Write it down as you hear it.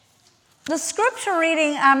The scripture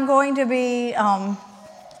reading I'm going to be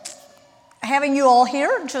having you all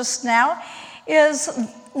hear just now is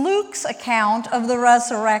Luke's account of the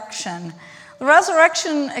resurrection. The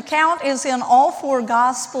resurrection account is in all four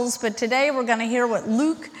Gospels, but today we're going to hear what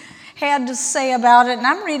Luke had to say about it. And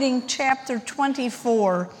I'm reading chapter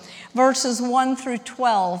 24, verses 1 through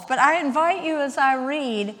 12. But I invite you as I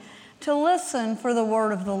read to listen for the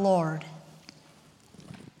word of the Lord.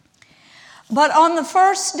 But on the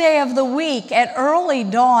first day of the week, at early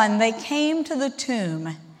dawn, they came to the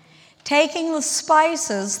tomb, taking the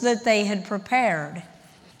spices that they had prepared.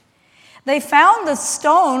 They found the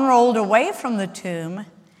stone rolled away from the tomb,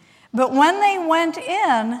 but when they went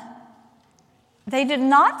in, they did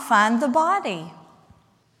not find the body.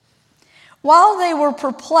 While they were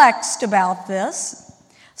perplexed about this,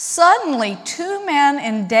 suddenly 2 men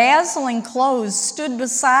in dazzling clothes stood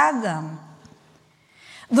beside them.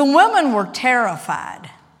 The women were terrified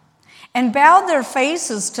and bowed their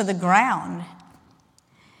faces to the ground.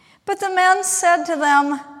 But the men said to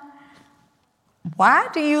them, "Why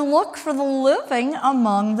do you look for the living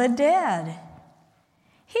among the dead?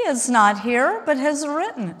 He is not here, but has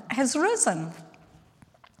risen.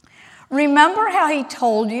 Remember how he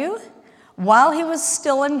told you, while he was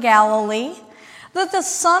still in Galilee, that the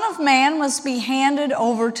Son of Man must be handed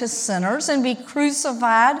over to sinners and be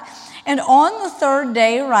crucified, and on the third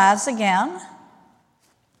day rise again?"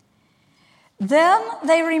 Then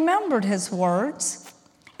they remembered his words,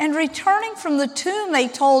 and returning from the tomb, they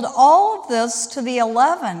told all of this to the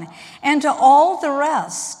 11 and to all the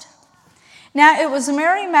rest. Now it was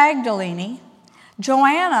Mary Magdalene,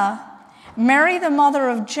 Joanna, Mary the mother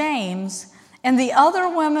of James, and the other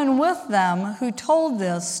women with them who told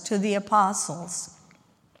this to the apostles.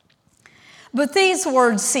 But these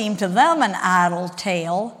words seemed to them an idle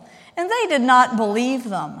tale, and they did not believe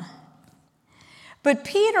them. But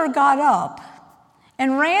Peter got up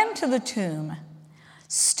and ran to the tomb.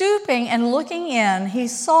 Stooping and looking in, he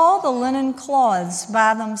saw the linen cloths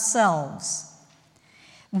by themselves.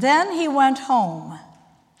 Then he went home,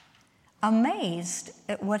 amazed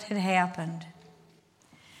at what had happened.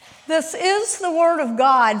 This is the word of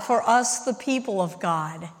God for us, the people of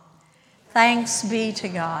God. Thanks be to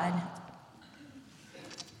God.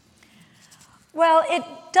 Well, it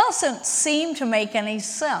doesn't seem to make any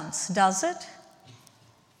sense, does it?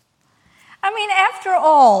 I mean, after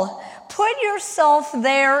all, put yourself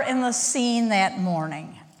there in the scene that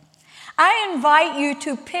morning. I invite you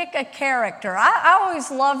to pick a character. I always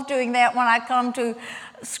love doing that when I come to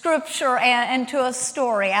scripture and to a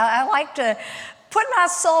story. I like to put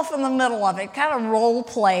myself in the middle of it, kind of role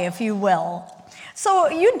play, if you will. So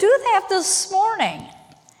you do that this morning.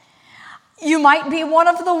 You might be one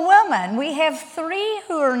of the women. We have 3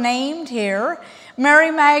 who are named here: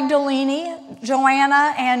 Mary Magdalene,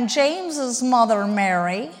 Joanna, and James's mother,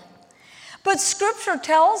 Mary. But Scripture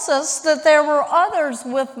tells us that there were others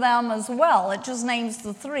with them as well. It just names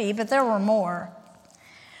the 3, but there were more.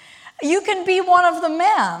 You can be one of the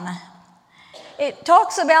men. It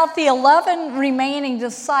talks about the 11 remaining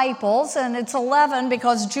disciples, and it's 11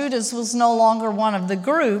 because Judas was no longer one of the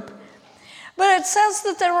group. But it says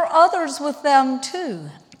that there were others with them too.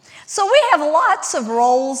 So we have lots of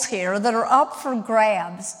roles here that are up for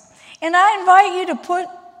grabs. And I invite you to put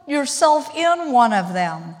yourself in one of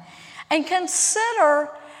them and consider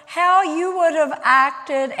how you would have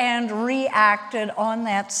acted and reacted on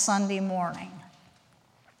that Sunday morning.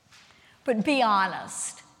 But be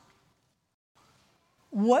honest.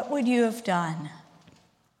 What would you have done?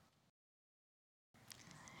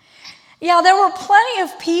 Yeah, there were plenty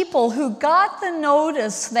of people who got the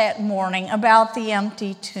notice that morning about the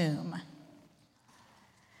empty tomb.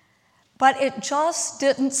 But it just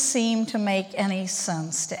didn't seem to make any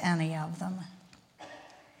sense to any of them.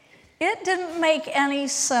 It didn't make any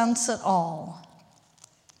sense at all.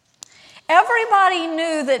 Everybody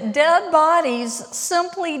knew that dead bodies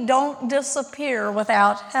simply don't disappear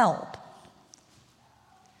without help.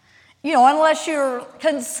 You know, unless you're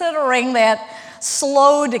considering that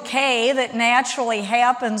slow decay that naturally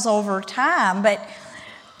happens over time. But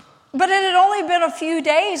it had only been a few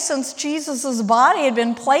days since Jesus' body had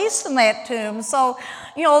been placed in that tomb. So,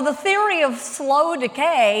 you know, the theory of slow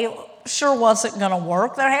decay sure wasn't going to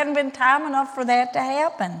work. There hadn't been time enough for that to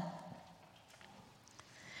happen.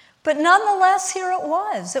 But nonetheless, here it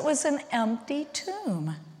was. It was an empty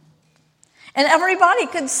tomb. And everybody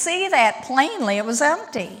could see that plainly. It was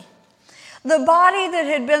empty. The body that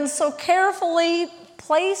had been so carefully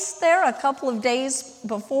placed there a couple of days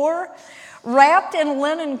before wrapped in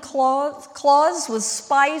linen cloths with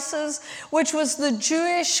spices, which was the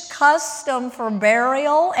Jewish custom for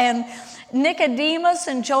burial. And Nicodemus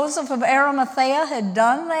and Joseph of Arimathea had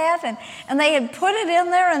done that, and they had put it in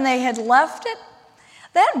there and they had left it.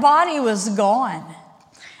 That body was gone,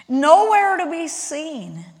 nowhere to be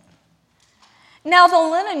seen. Now the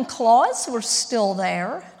linen cloths were still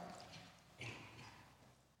there.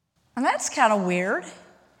 And that's kind of weird.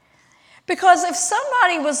 Because if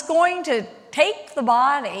somebody was going to take the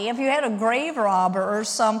body, if you had a grave robber or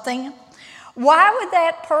something, why would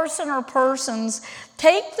that person or persons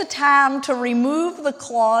take the time to remove the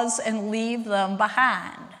cloths and leave them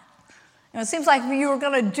behind? It seems like if you were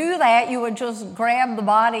going to do that, you would just grab the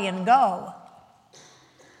body and go.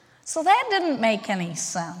 So that didn't make any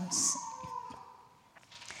sense.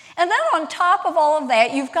 And then on top of all of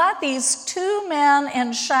that, you've got these two men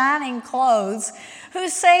in shining clothes who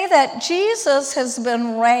say that Jesus has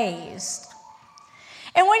been raised.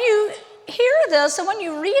 And when you hear this and when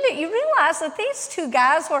you read it, you realize that these two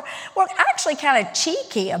guys were actually kind of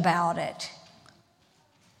cheeky about it.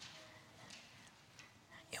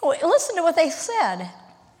 Listen to what they said.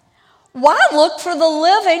 Why look for the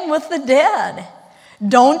living with the dead?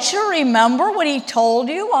 Don't you remember what he told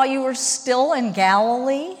you while you were still in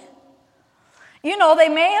Galilee? They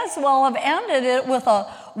may as well have ended it with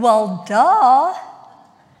a, well, duh.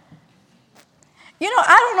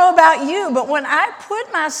 I don't know about you, but when I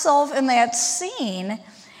put myself in that scene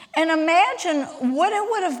and imagine what it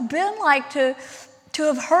would have been like to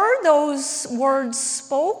have heard those words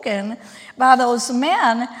spoken by those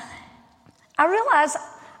men, I realized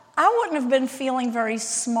I wouldn't have been feeling very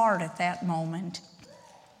smart at that moment.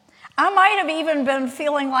 I might have even been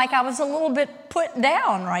feeling like I was a little bit put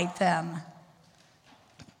down right then.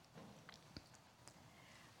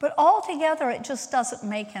 But altogether, it just doesn't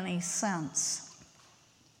make any sense.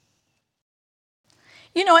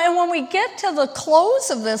 And when we get to the close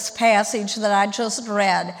of this passage that I just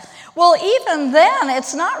read, well, even then,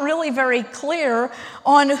 it's not really very clear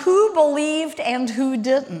on who believed and who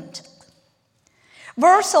didn't.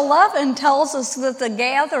 Verse 11 tells us that the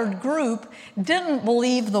gathered group didn't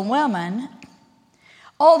believe the women,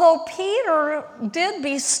 although Peter did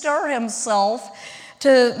bestir himself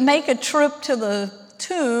to make a trip to the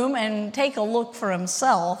tomb and take a look for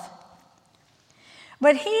himself.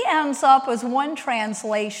 But he ends up, as one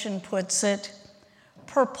translation puts it,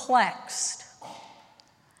 perplexed.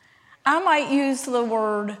 I might use the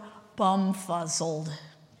word bumfuzzled.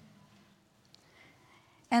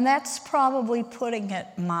 And that's probably putting it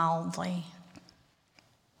mildly.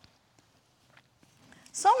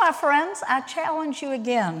 So, my friends, I challenge you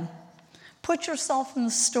again. Put yourself in the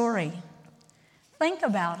story. Think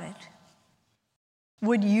about it.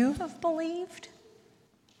 Would you have believed?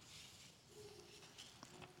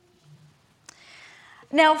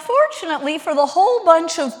 Now, fortunately for the whole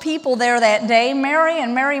bunch of people there that day, Mary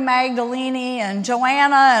and Mary Magdalene and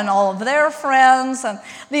Joanna and all of their friends and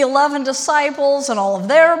the 11 disciples and all of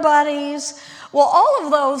their buddies, well, all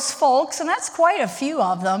of those folks, and that's quite a few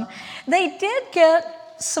of them, they did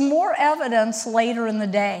get some more evidence later in the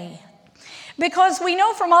day. Because we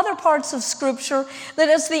know from other parts of Scripture that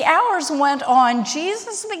as the hours went on,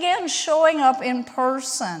 Jesus began showing up in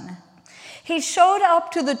person. He showed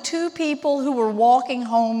up to the two people who were walking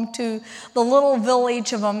home to the little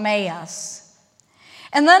village of Emmaus.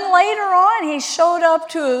 And then later on, he showed up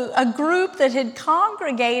to a group that had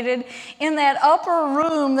congregated in that upper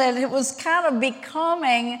room that it was kind of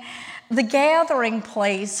becoming the gathering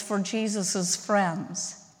place for Jesus'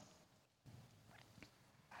 friends.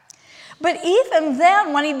 But even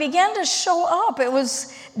then, when he began to show up, it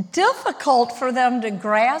was difficult for them to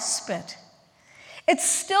grasp it. It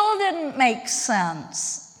still didn't make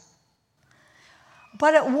sense.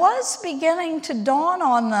 But it was beginning to dawn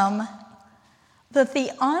on them that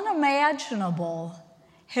the unimaginable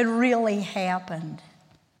had really happened.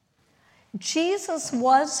 Jesus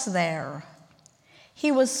was there.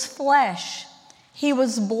 He was flesh. He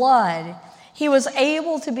was blood. He was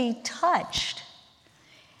able to be touched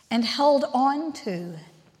and held on to.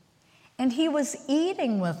 And he was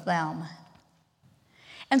eating with them.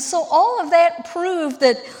 And so all of that proved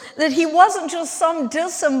that he wasn't just some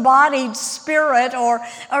disembodied spirit or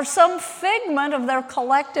some figment of their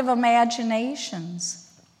collective imaginations.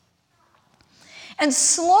 And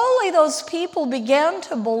slowly those people began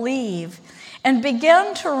to believe and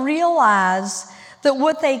began to realize that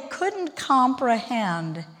what they couldn't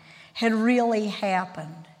comprehend had really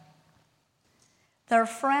happened. Their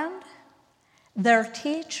friend, their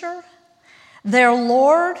teacher, their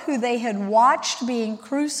Lord, who they had watched being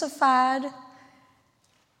crucified,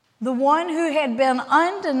 the one who had been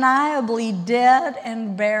undeniably dead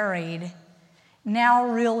and buried, now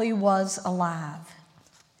really was alive.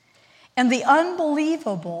 And the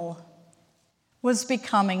unbelievable was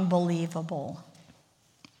becoming believable.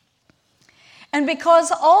 And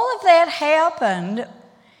because all of that happened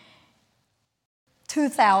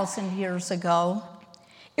 2,000 years ago,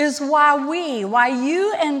 is why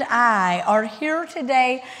you and I are here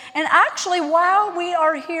today, and actually why we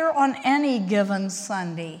are here on any given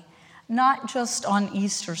Sunday, not just on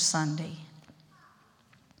Easter Sunday.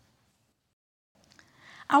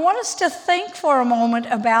 I want us to think for a moment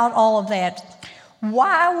about all of that,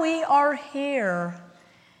 why we are here,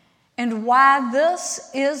 and why this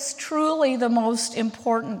is truly the most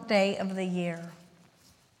important day of the year.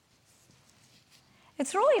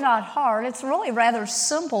 It's really not hard. It's really rather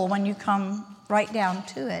simple when you come right down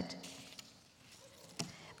to it.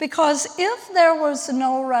 Because if there was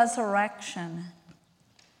no resurrection,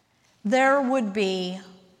 there would be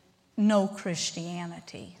no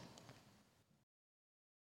Christianity.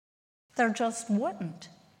 There just wouldn't.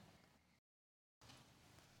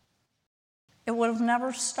 It would have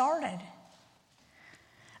never started.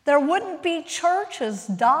 There wouldn't be churches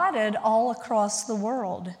dotted all across the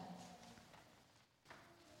world.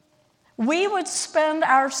 We would spend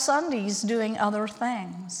our Sundays doing other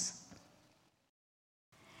things.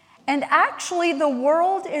 And actually, the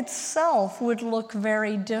world itself would look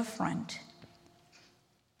very different.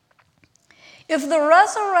 If the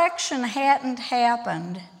resurrection hadn't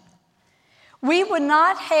happened, we would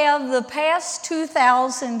not have the past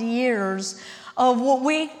 2,000 years of what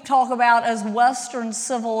we talk about as Western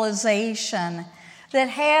civilization that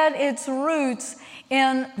had its roots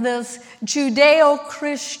in this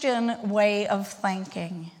Judeo-Christian way of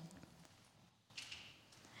thinking.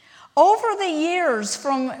 Over the years,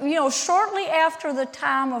 from shortly after the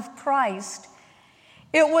time of Christ,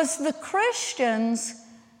 it was the Christians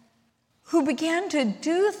who began to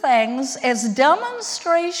do things as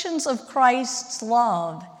demonstrations of Christ's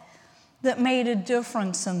love that made a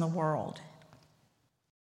difference in the world.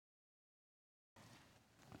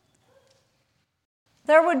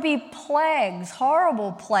 There would be plagues,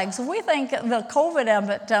 horrible plagues. If we think the COVID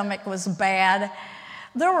epidemic was bad,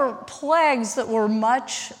 there were plagues that were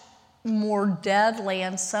much more deadly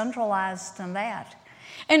and centralized than that.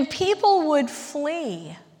 And people would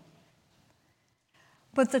flee.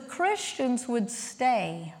 But the Christians would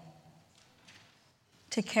stay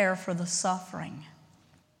to care for the suffering.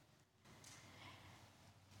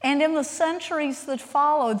 And in the centuries that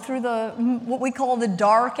followed, through what we call the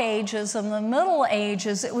Dark Ages and the Middle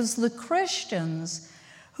Ages, it was the Christians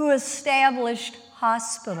who established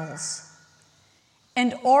hospitals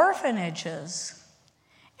and orphanages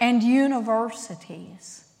and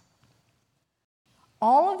universities.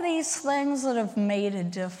 All of these things that have made a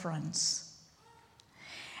difference.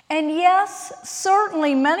 And yes,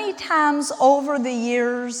 certainly many times over the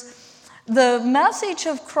years, the message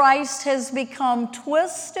of Christ has become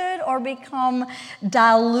twisted or become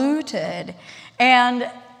diluted. And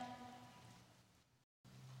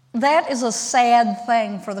that is a sad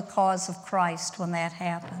thing for the cause of Christ when that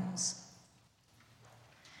happens.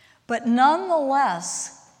 But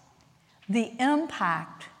nonetheless, the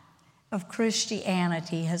impact of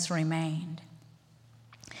Christianity has remained.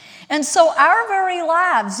 And so our very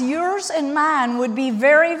lives, yours and mine, would be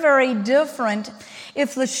very, very different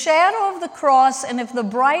if the shadow of the cross and if the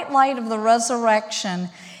bright light of the resurrection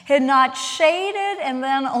had not shaded and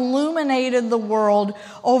then illuminated the world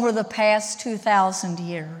over the past 2,000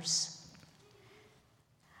 years.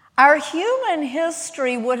 Our human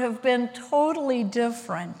history would have been totally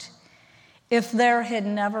different if there had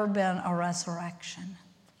never been a resurrection.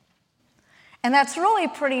 And that's really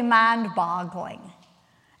pretty mind-boggling.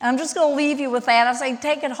 And I'm just going to leave you with that. I say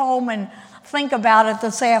take it home and think about it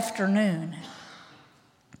this afternoon.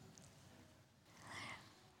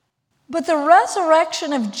 But the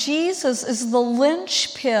resurrection of Jesus is the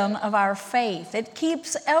linchpin of our faith. It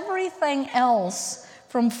keeps everything else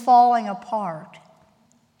from falling apart.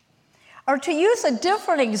 Or to use a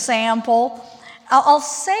different example, I'll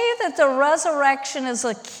say that the resurrection is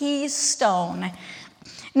a keystone.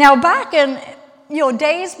 Now, back in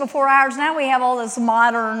days before ours, now we have all this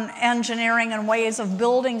modern engineering and ways of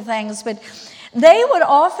building things, but they would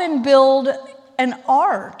often build an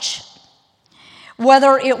arch,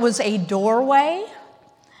 whether it was a doorway,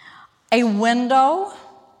 a window,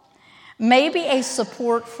 maybe a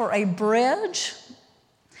support for a bridge.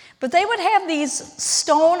 But they would have these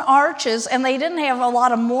stone arches, and they didn't have a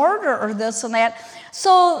lot of mortar or this and that.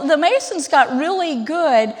 So the masons got really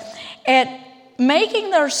good at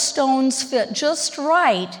making their stones fit just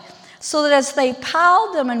right so that as they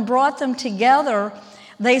piled them and brought them together,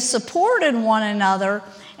 they supported one another.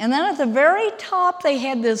 And then at the very top, they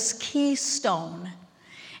had this keystone.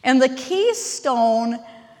 And the keystone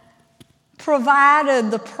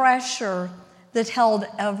provided the pressure that held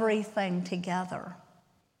everything together.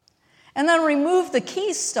 And then remove the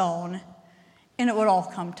keystone, and it would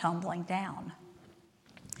all come tumbling down.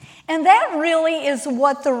 And that really is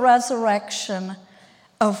what the resurrection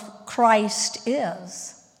of Christ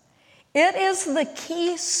is. It is the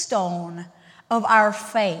keystone of our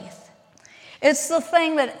faith. It's the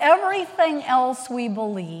thing that everything else we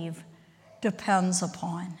believe depends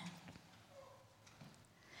upon.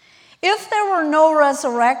 If there were no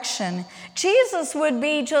resurrection, Jesus would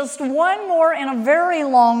be just one more in a very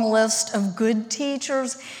long list of good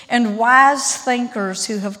teachers and wise thinkers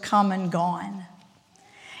who have come and gone.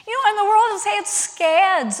 And the world has had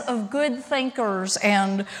scads of good thinkers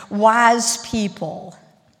and wise people.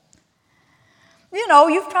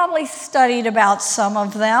 You've probably studied about some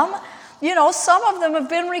of them. Some of them have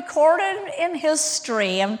been recorded in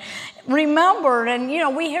history and remembered. And,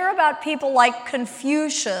 we hear about people like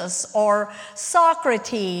Confucius or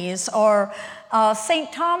Socrates or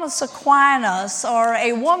St. Thomas Aquinas or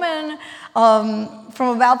a woman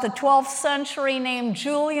from about the 12th century named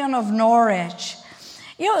Julian of Norwich.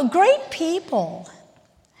 Great people.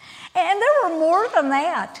 And there were more than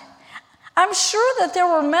that. I'm sure that there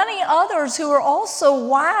were many others who were also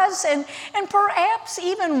wise and perhaps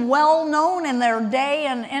even well-known in their day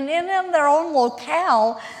and in their own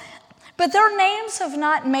locale, but their names have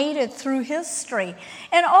not made it through history.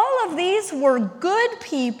 And all of these were good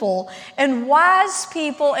people and wise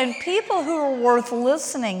people and people who were worth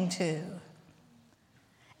listening to.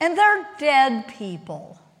 And they're dead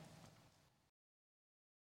people.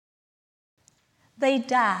 They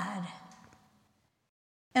died,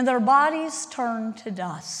 and their bodies turned to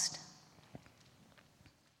dust.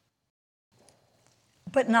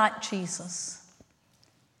 But not Jesus.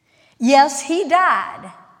 Yes, he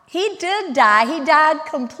died. He did die. He died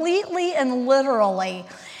completely and literally.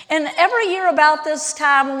 And every year about this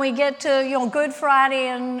time, when we get to Good Friday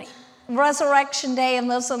and Resurrection Day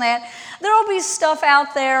and this and that, there will be stuff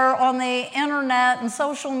out there on the internet and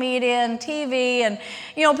social media and TV, and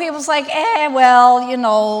people's like,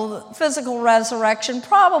 physical resurrection,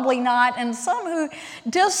 probably not. And some who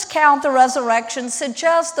discount the resurrection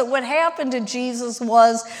suggest that what happened to Jesus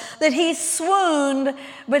was that he swooned,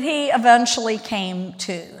 but he eventually came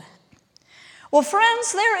to. Well,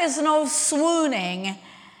 friends, there is no swooning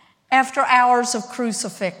after hours of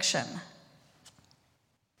crucifixion.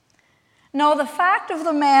 No, the fact of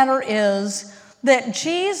the matter is that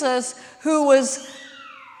Jesus, who was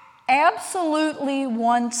absolutely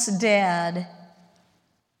once dead,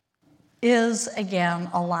 is again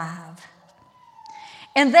alive.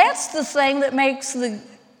 And that's the thing that makes the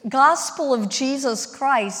gospel of Jesus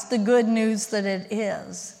Christ the good news that it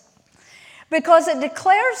is. Because it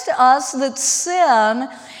declares to us that sin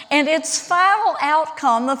and its final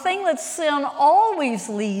outcome, the thing that sin always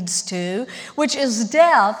leads to, which is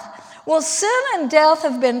death, well, sin and death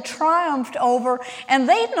have been triumphed over, and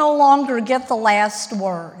they no longer get the last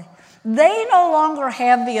word. They no longer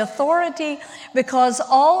have the authority because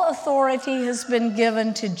all authority has been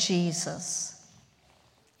given to Jesus.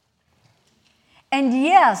 And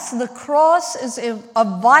yes, the cross is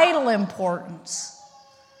of vital importance.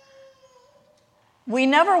 We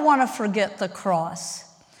never want to forget the cross.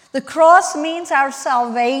 The cross means our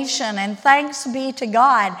salvation, and thanks be to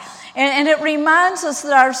God. And it reminds us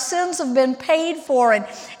that our sins have been paid for,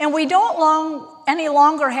 and we don't any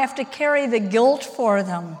longer have to carry the guilt for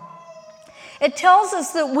them. It tells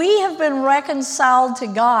us that we have been reconciled to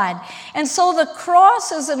God. And so the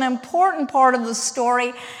cross is an important part of the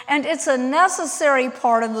story, and it's a necessary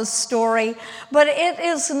part of the story, but it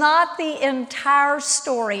is not the entire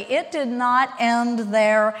story. It did not end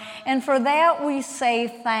there, and for that we say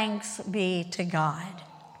thanks be to God.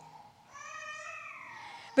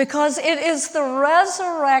 Because it is the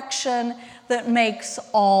resurrection that makes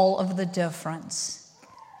all of the difference.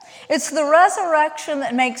 It's the resurrection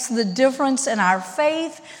that makes the difference in our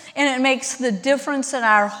faith, and it makes the difference in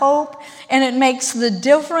our hope, and it makes the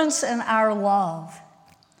difference in our love.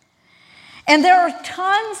 And there are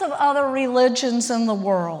tons of other religions in the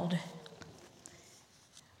world,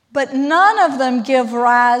 but none of them give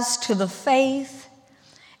rise to the faith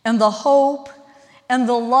and the hope and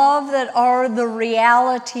the love that are the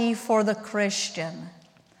reality for the Christian.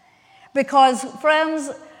 Because, friends,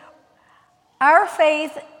 our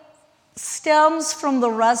faith stems from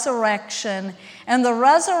the resurrection, and the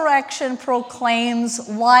resurrection proclaims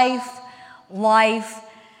life, life,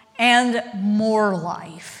 and more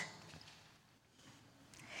life.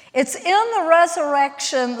 It's in the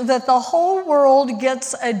resurrection that the whole world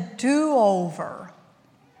gets a do-over.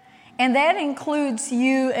 And that includes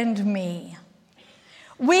you and me.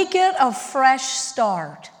 We get a fresh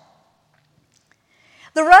start.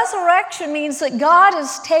 The resurrection means that God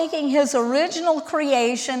is taking his original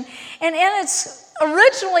creation, and in its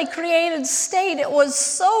originally created state, it was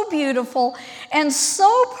so beautiful and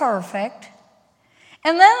so perfect.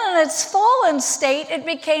 And then in its fallen state, it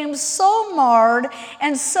became so marred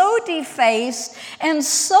and so defaced and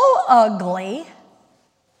so ugly.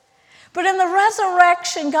 But in the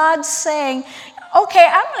resurrection, God's saying, okay,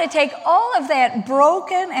 I'm going to take all of that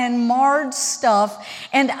broken and marred stuff,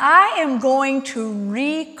 and I am going to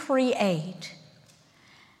recreate.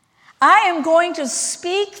 I am going to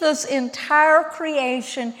speak this entire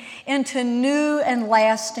creation into new and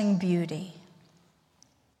lasting beauty.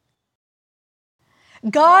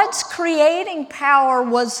 God's creating power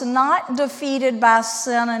was not defeated by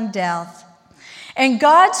sin and death. And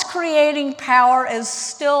God's creating power is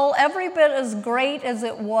still every bit as great as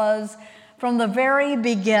it was from the very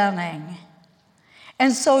beginning.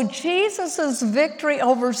 And so Jesus' victory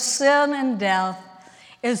over sin and death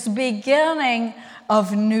is beginning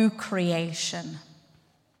of new creation.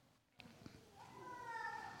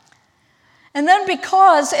 And then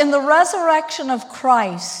because in the resurrection of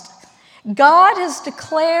Christ, God has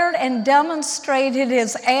declared and demonstrated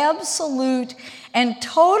his absolute and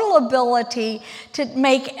total ability to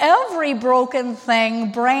make every broken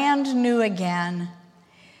thing brand new again.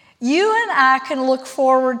 You and I can look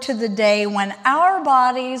forward to the day when our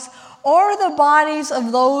bodies or the bodies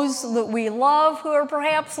of those that we love who are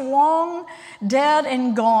perhaps long dead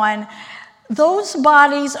and gone, those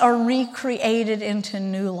bodies are recreated into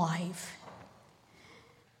new life.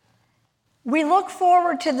 We look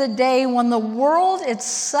forward to the day when the world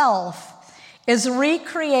itself is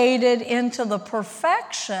recreated into the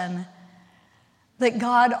perfection that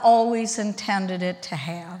God always intended it to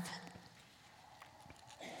have.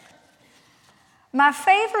 My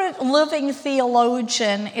favorite living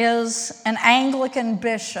theologian is an Anglican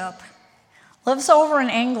bishop. Lives over in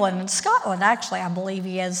England, in Scotland, actually, I believe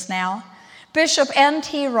he is now. Bishop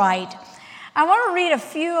N.T. Wright. I want to read a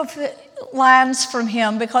few of the lines from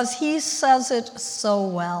him because he says it so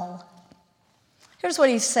well. Here's what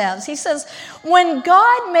he says. He says, when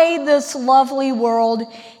God made this lovely world,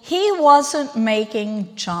 he wasn't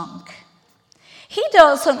making junk. He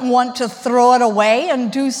doesn't want to throw it away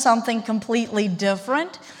and do something completely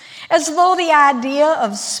different, as though the idea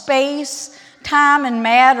of space, time, and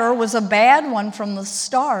matter was a bad one from the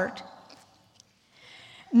start.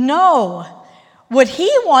 No. What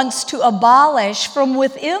he wants to abolish from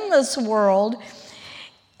within this world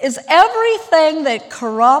is everything that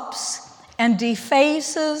corrupts and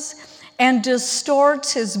defaces and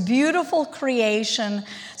distorts his beautiful creation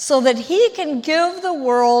so that he can give the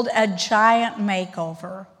world a giant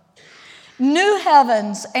makeover. New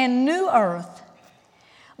heavens and new earth,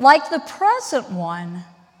 like the present one,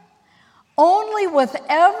 only with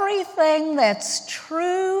everything that's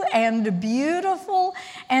true and beautiful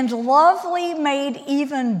and lovely made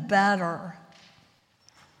even better.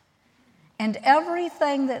 And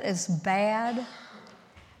everything that is bad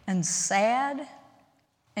and sad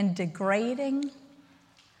and degrading,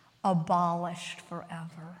 abolished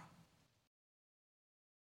forever.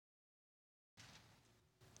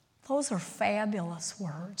 Those are fabulous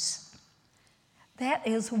words. That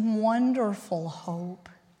is wonderful hope.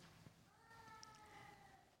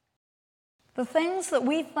 The things that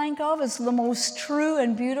we think of as the most true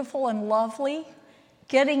and beautiful and lovely,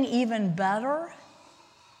 getting even better.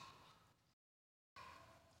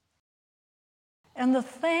 And the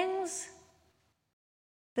things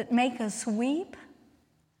that make us weep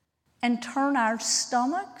and turn our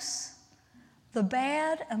stomachs, the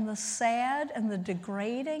bad and the sad and the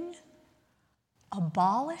degrading,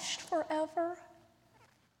 abolished forever.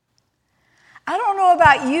 I don't know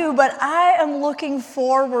about you, but I am looking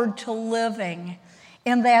forward to living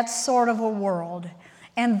in that sort of a world.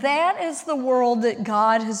 And that is the world that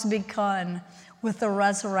God has begun with the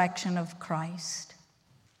resurrection of Christ.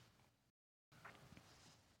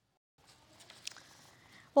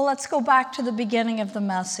 Well, let's go back to the beginning of the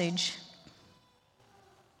message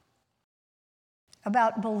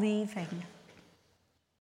about believing.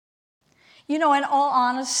 You know, in all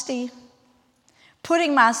honesty,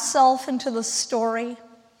 putting myself into the story,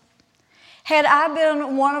 had I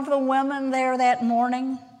been one of the women there that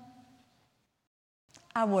morning,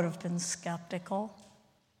 I would have been skeptical.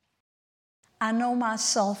 I know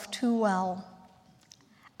myself too well.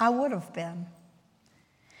 I would have been.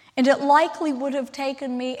 And it likely would have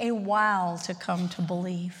taken me a while to come to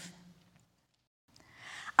believe.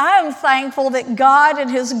 I am thankful that God in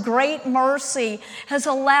His great mercy has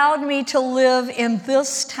allowed me to live in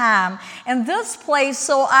this time and this place,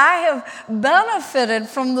 so I have benefited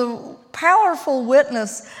from the powerful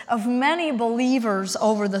witness of many believers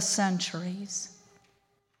over the centuries.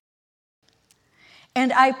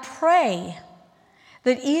 And I pray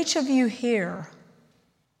that each of you here,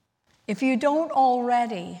 if you don't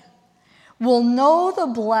already, will know the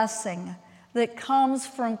blessing that comes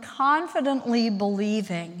from confidently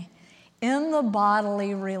believing in the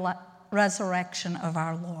bodily resurrection of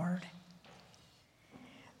our Lord.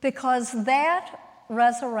 Because that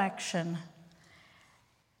resurrection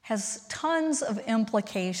has tons of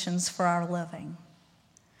implications for our living.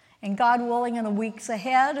 And God willing, in the weeks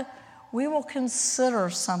ahead, we will consider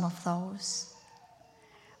some of those.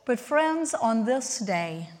 But friends, on this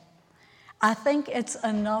day, I think it's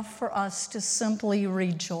enough for us to simply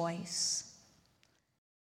rejoice.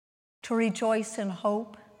 To rejoice in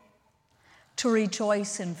hope, to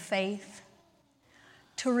rejoice in faith,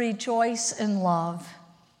 to rejoice in love,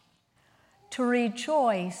 to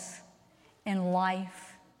rejoice in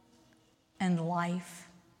life and life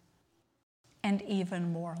and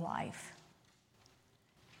even more life.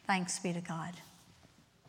 Thanks be to God.